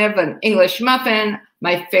kind of an English muffin.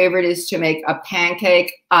 My favorite is to make a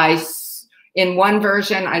pancake. In one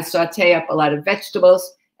version, I saute up a lot of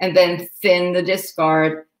vegetables and then thin the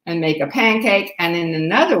discard and make a pancake. And in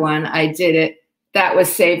another one, I did it, that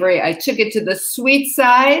was savory. I took it to the sweet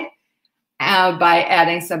side by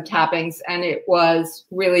adding some toppings, and it was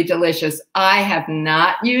really delicious. I have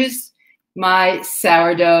not used my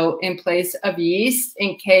sourdough in place of yeast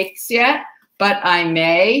in cakes yet, but I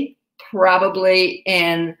may, probably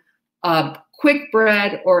in a quick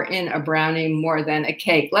bread or in a brownie more than a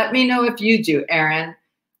cake. Let me know if you do, Erin.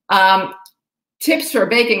 Tips for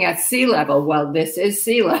baking at sea level. Well, this is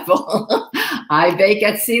sea level. I bake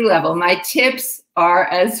at sea level. My tips are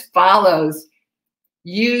as follows.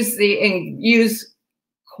 Use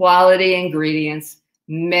quality ingredients.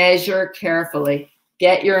 Measure carefully.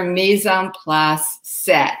 Get your mise en place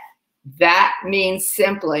set. That means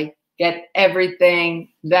simply get everything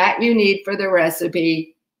that you need for the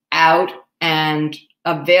recipe out and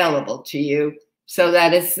available to you so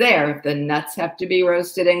that it's there. If the nuts have to be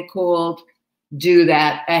roasted and cooled, do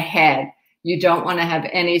that ahead. You don't want to have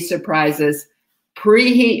any surprises.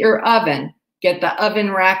 Preheat your oven. Get the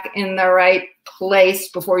oven rack in the right place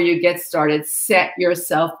before you get started. Set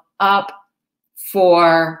yourself up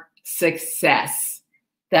for success.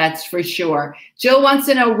 That's for sure. Jill wants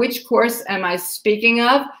to know, which course am I speaking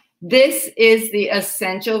of? This is the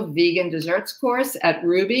Essential Vegan Desserts course at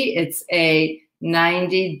Rouxbe. It's a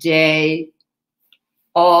 90-day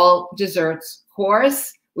all desserts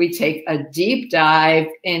course. We take a deep dive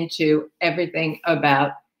into everything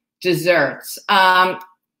about desserts.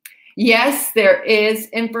 Yes, there is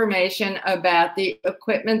information about the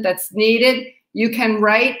equipment that's needed. You can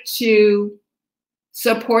write to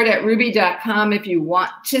support@rouxbe.com if you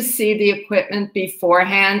want to see the equipment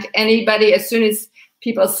beforehand. Anybody, as soon as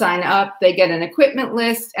people sign up, they get an equipment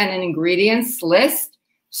list and an ingredients list.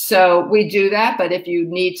 So we do that, but if you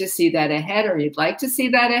need to see that ahead or you'd like to see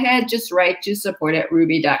that ahead, just write to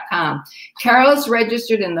support@rouxbe.com. Carol's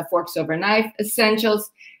registered in the Forks Over Knife Essentials,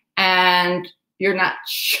 and you're not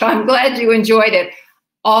sure. I'm glad you enjoyed it.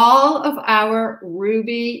 All of our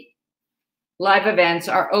Rouxbe live events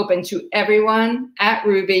are open to everyone at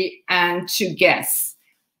Rouxbe and to guests.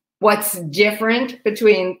 What's different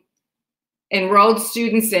between enrolled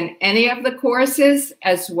students in any of the courses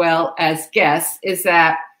as well as guests is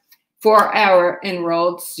that for our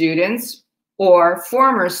enrolled students or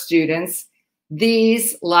former students,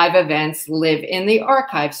 these live events live in the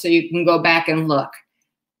archive, so you can go back and look.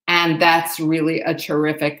 And that's really a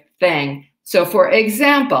terrific thing. So for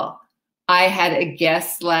example, I had a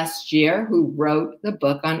guest last year who wrote the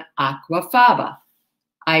book on aquafaba.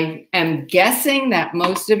 I am guessing that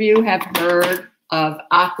most of you have heard of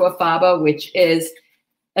aquafaba, which is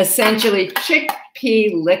essentially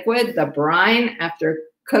chickpea liquid, the brine after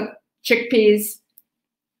cooked chickpeas.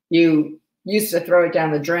 You used to throw it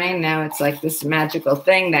down the drain. Now it's like this magical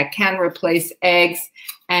thing that can replace eggs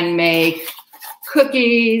and make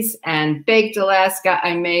cookies and baked Alaska.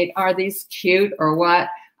 I made, are these cute or what?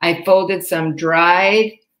 I folded some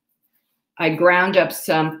dried, I ground up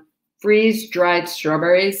some freeze-dried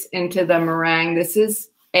strawberries into the meringue. This is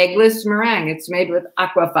eggless meringue. It's made with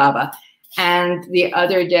aquafaba. And the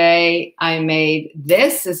other day I made,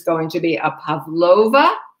 this is going to be a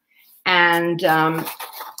pavlova. And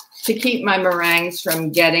to keep my meringues from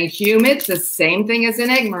getting humid, it's the same thing as an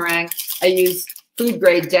egg meringue. I use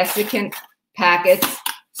food-grade desiccant packets.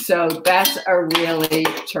 So that's a really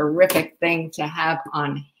terrific thing to have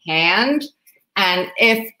on hand. And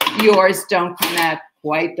if yours don't come out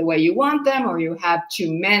quite the way you want them, or you have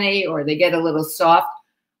too many, or they get a little soft,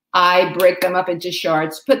 I break them up into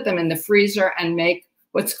shards, put them in the freezer, and make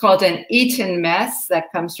what's called an Eton mess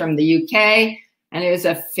that comes from the UK. And it was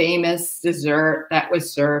a famous dessert that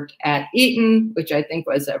was served at Eton, which I think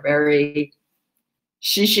was a very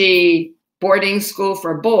shishy boarding school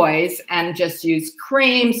for boys, and just use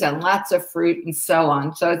creams and lots of fruit and so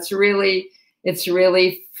on. So it's really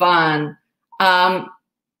fun.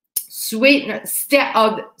 Sweetener,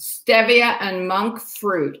 stevia and monk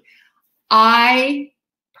fruit. I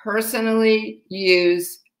personally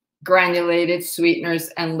use granulated sweeteners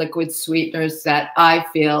and liquid sweeteners that I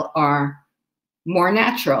feel are more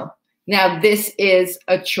natural. Now, this is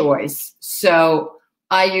a choice. So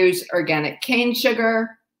I use organic cane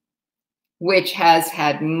sugar, which has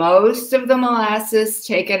had most of the molasses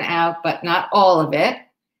taken out, but not all of it.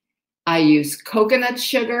 I use coconut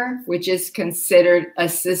sugar, which is considered a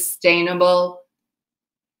sustainable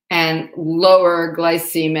and lower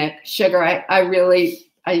glycemic sugar.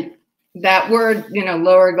 That word,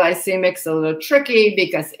 lower glycemic is a little tricky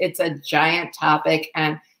because it's a giant topic,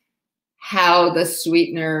 and how the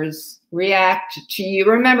sweeteners react to you.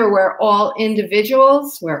 Remember, we're all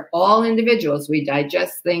individuals. We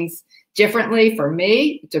digest things differently. For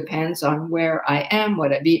me, it depends on where I am,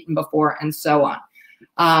 what I've eaten before, and so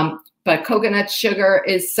on. But coconut sugar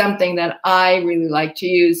is something that I really like to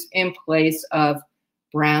use in place of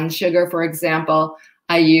brown sugar. For example,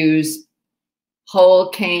 I use whole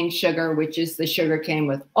cane sugar, which is the sugar cane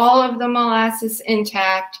with all of the molasses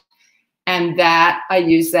intact. And that I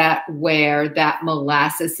use that where that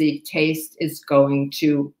molassesy taste is going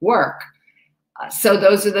to work. So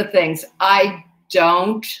those are the things. I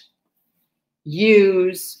don't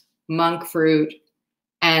use monk fruit,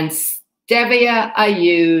 and stevia, I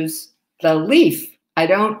use the leaf. I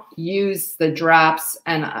don't use the drops.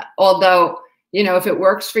 And although, if it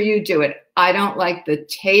works for you, do it. I don't like the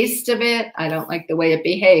taste of it. I don't like the way it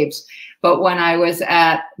behaves. But when I was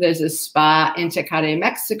there's a spa in Tecate,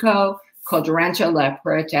 Mexico, called Rancho La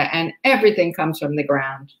Puerta, and everything comes from the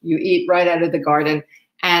ground. You eat right out of the garden.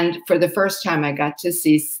 And for the first time, I got to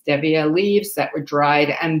see stevia leaves that were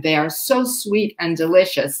dried, and they are so sweet and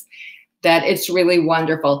delicious that it's really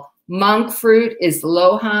wonderful. Monk fruit is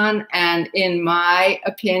Lohan, and in my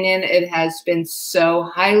opinion, it has been so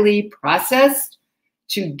highly processed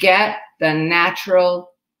to get the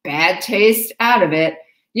natural bad taste out of it.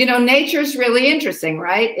 Nature's really interesting,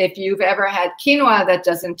 right? If you've ever had quinoa that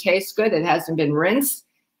doesn't taste good, it hasn't been rinsed,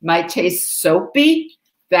 might taste soapy.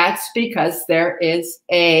 That's because there is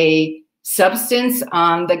a substance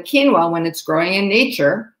on the quinoa when it's growing in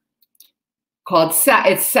nature called,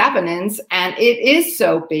 it's saponins, and it is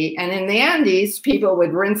soapy. And in the Andes, people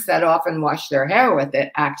would rinse that off and wash their hair with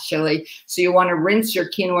it, actually. So you want to rinse your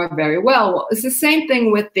quinoa very well. Well, it's the same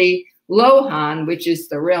thing with the lohan, which is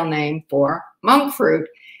the real name for monk fruit.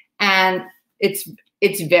 And it's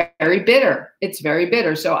very bitter. It's very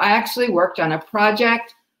bitter. So I actually worked on a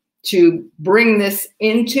project to bring this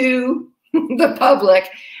into the public,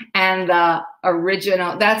 and the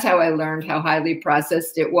original, that's how I learned how highly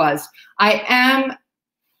processed it was. I am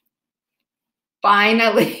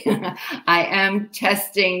finally, I am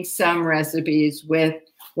testing some recipes with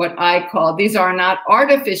what I call, these are not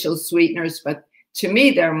artificial sweeteners, but to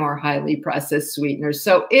me, they're more highly processed sweeteners.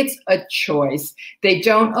 So it's a choice. They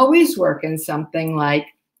don't always work in something like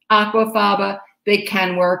aquafaba. They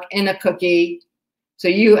can work in a cookie. So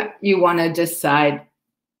you want to decide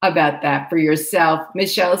about that for yourself.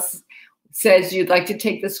 Michelle says you'd like to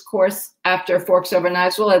take this course after Forks Over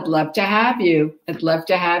Knives. Well, I'd love to have you. I'd love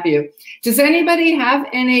to have you. Does anybody have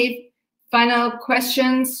any final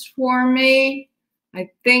questions for me? I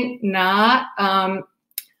think not.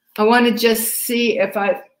 I want to just see if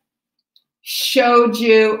I showed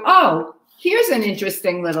you. Oh, here's an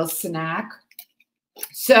interesting little snack.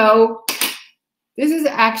 So this is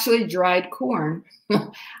actually dried corn.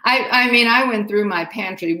 I mean, I went through my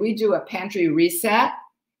pantry. We do a pantry reset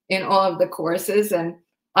in all of the courses, and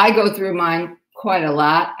I go through mine quite a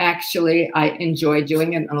lot. Actually, I enjoy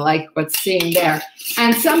doing it and like what's seen there.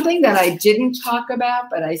 And something that I didn't talk about,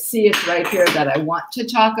 but I see it right here that I want to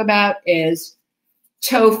talk about is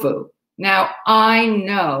tofu. Now, I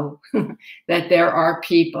know that there are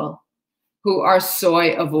people who are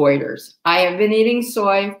soy avoiders. I have been eating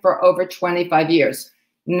soy for over 25 years.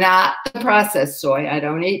 Not the processed soy. I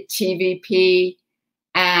don't eat TVP,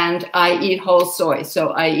 and I eat whole soy. So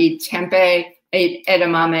I eat tempeh, I eat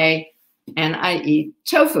edamame, and I eat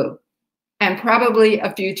tofu, and probably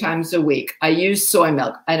a few times a week. I use soy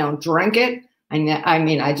milk. I don't drink it. I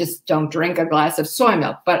mean, I just don't drink a glass of soy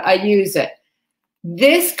milk, but I use it.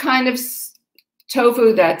 This kind of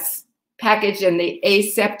tofu that's packaged in the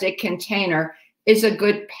aseptic container is a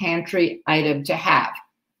good pantry item to have.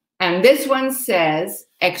 And this one says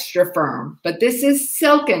extra firm, but this is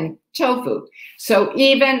silken tofu. So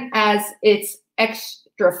even as it's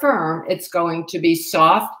extra firm, it's going to be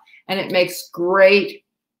soft, and it makes great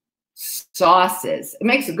sauces. It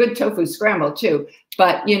makes a good tofu scramble too.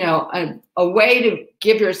 But, you know, a way to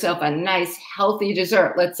give yourself a nice healthy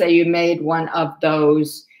dessert. Let's say you made one of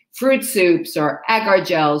those fruit soups or agar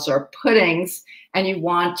gels or puddings, and you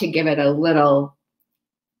want to give it a little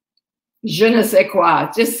je ne sais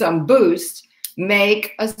quoi, just some boost.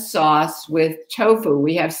 Make a sauce with tofu.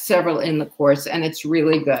 We have several in the course, and it's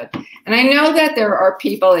really good. And I know that there are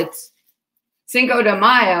people, it's Cinco de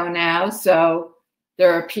Mayo now, so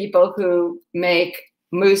there are people who make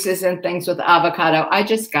mousses and things with avocado. I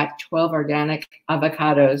just got 12 organic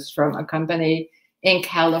avocados from a company in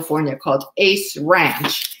California called Ace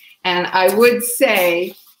Ranch. And I would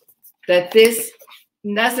say that this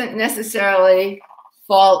doesn't necessarily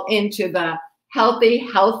fall into the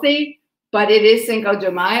healthy, but it is Cinco de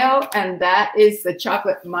Mayo, and that is the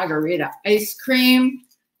chocolate margarita ice cream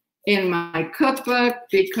in my cookbook,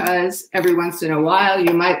 because every once in a while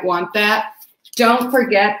you might want that. Don't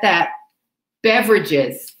forget that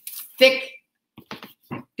beverages, thick,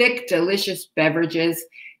 delicious beverages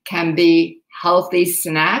like be healthy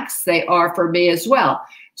snacks. They are for me as well.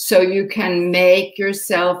 So you can make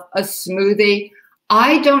yourself a smoothie.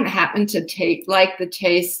 I don't happen to like the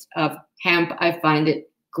taste of hemp. I find it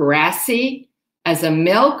grassy as a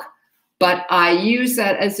milk, but I use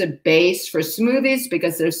that as a base for smoothies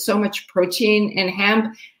because there's so much protein in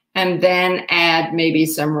hemp, and then add maybe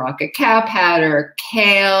some raw cacao powder,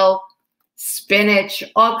 kale, spinach,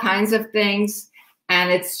 all kinds of things.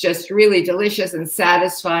 And it's just really delicious and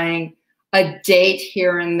satisfying. A date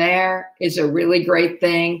here and there is a really great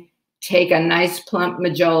thing. Take a nice plump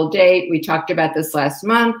Majol date. We talked about this last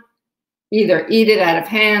month. Either eat it out of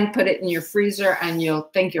hand, put it in your freezer, and you'll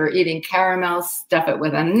think you're eating caramel. Stuff it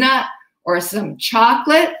with a nut or some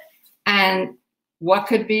chocolate. And what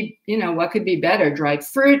could be, what could be better? Dried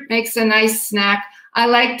fruit makes a nice snack. I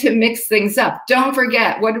like to mix things up. Don't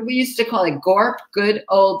forget, what we used to call it, gorp, good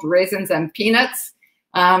old raisins and peanuts.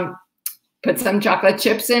 Put some chocolate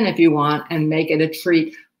chips in if you want and make it a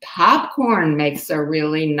treat. Popcorn makes a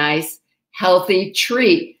really nice, healthy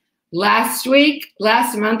treat. Last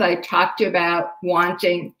month, I talked about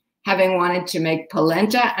having wanted to make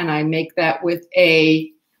polenta, and I make that with a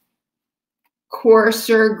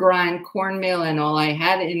coarser grind cornmeal, and all I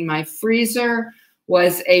had in my freezer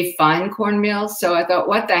was a fine cornmeal. So I thought,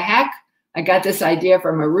 what the heck? I got this idea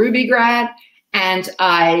from a Rouxbe grad, And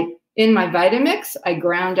in my Vitamix, I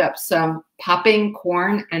ground up some popping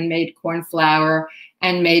corn and made corn flour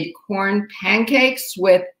and made corn pancakes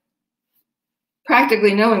with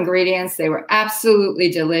practically no ingredients. They were absolutely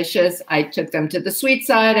delicious. I took them to the sweet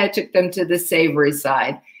side. I took them to the savory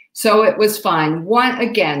side. So it was fine.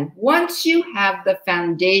 Again, once you have the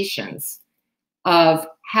foundations of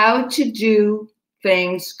how to do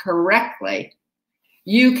things correctly,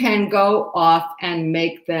 you can go off and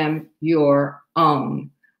make them your own.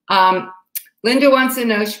 Linda wants to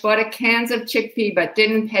know, she bought a cans of chickpea but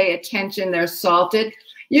didn't pay attention. They're salted.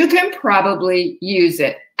 You can probably use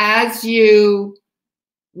it. As you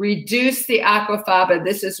reduce the aquafaba,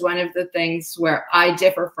 this is one of the things where I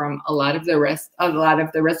differ from a lot of the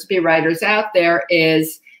recipe writers out there,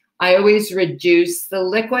 is I always reduce the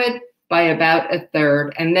liquid by about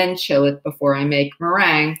 1/3 and then chill it before I make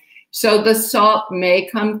meringue. So the salt may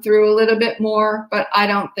come through a little bit more, but I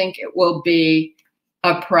don't think it will be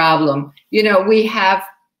a problem. You know, we have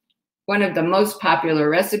one of the most popular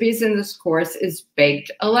recipes in this course is baked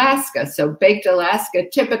Alaska. So baked Alaska,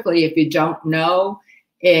 typically, if you don't know,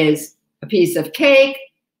 is a piece of cake,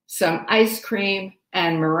 some ice cream,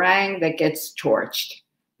 and meringue that gets torched.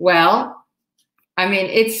 Well, I mean,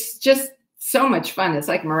 it's just so much fun. It's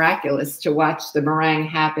like miraculous to watch the meringue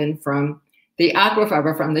happen from the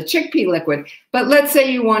aquafaba, from the chickpea liquid. But let's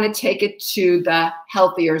say you want to take it to the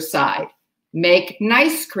healthier side. Make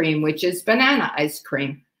nice cream, which is banana ice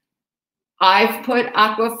cream. I've put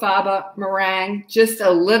aquafaba meringue just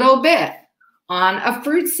a little bit on a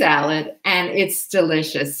fruit salad, and it's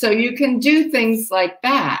delicious. So you can do things like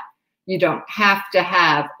that. You don't have to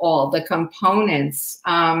have all the components.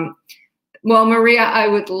 Well, Maria, I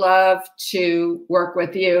would love to work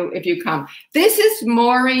with you if you come. This is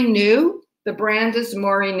Mori New. The brand is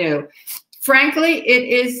Mori New. Frankly, it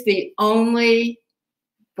is the only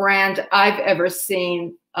brand I've ever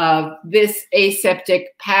seen of this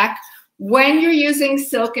aseptic pack. When you're using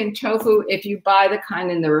silk and tofu, if you buy the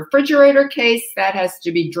kind in the refrigerator case, that has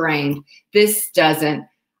to be drained. This doesn't.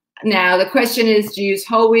 Now, the question is, do you use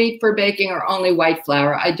whole wheat for baking or only white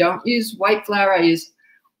flour? I don't use white flour. I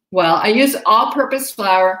use all-purpose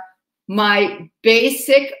flour. My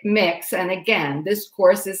basic mix, and again, this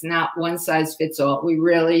course is not one size fits all. We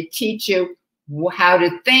really teach you how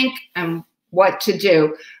to think and what to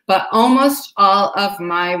do. But almost all of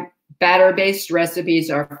my batter-based recipes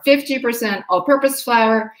are 50% all-purpose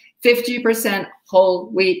flour, 50% whole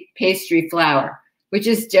wheat pastry flour, which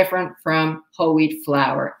is different from whole wheat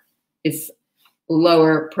flour. It's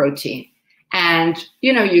lower protein. And,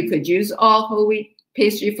 you know, you could use all whole wheat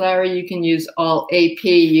pastry flour. You can use all AP.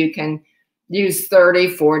 You can use 30,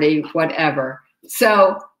 40, whatever.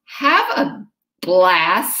 So have a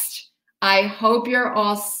blast. I hope you're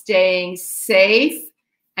all staying safe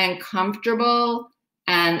and comfortable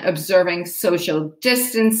and observing social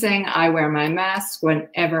distancing. I wear my mask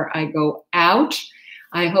whenever I go out.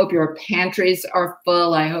 I hope your pantries are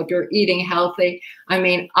full. I hope you're eating healthy. I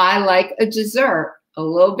mean, I like a dessert a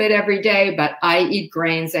little bit every day, but I eat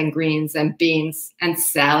grains and greens and beans and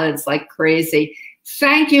salads like crazy.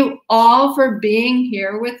 Thank you all for being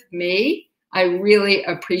here with me. I really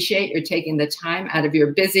appreciate your taking the time out of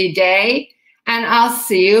your busy day, and I'll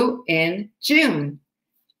see you in June.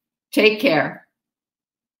 Take care.